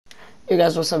Hey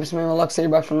guys, what's up? It's me,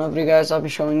 Maloxty, back from another video, guys. I'll be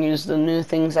showing you the new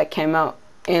things that came out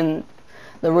in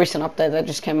the recent update that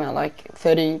just came out like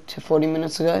 30 to 40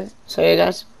 minutes ago. So yeah,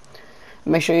 guys,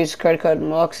 make sure you use credit code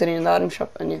Maloxty in the item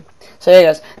shop. And yeah, so yeah,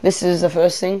 guys, this is the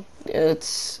first thing.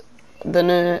 It's the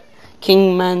new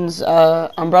Kingman's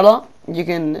umbrella. You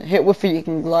can hit with it, you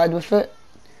can glide with it.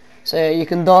 So yeah, you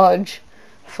can dodge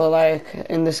for like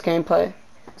in this gameplay.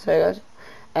 So yeah, guys,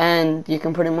 and you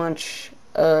can pretty much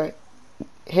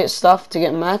hit stuff to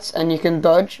get mats, and you can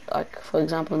dodge, like for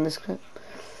example in this clip,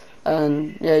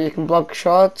 and yeah, you can block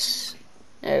shots.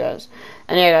 Yeah, guys,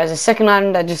 and yeah, guys, the second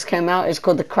item that just came out is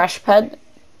called the crash pad.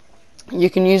 You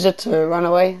can use it to run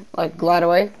away, like glide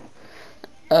away,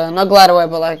 not glide away,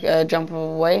 but like jump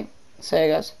away. So yeah,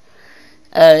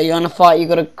 guys, you're on a fight, you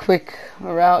got a quick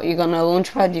route, you got no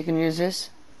launch pad, you can use this.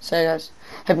 So yeah, guys,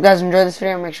 hope you guys enjoyed this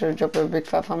video. Make sure to drop a big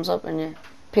fat thumbs up, and yeah,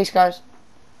 peace, guys.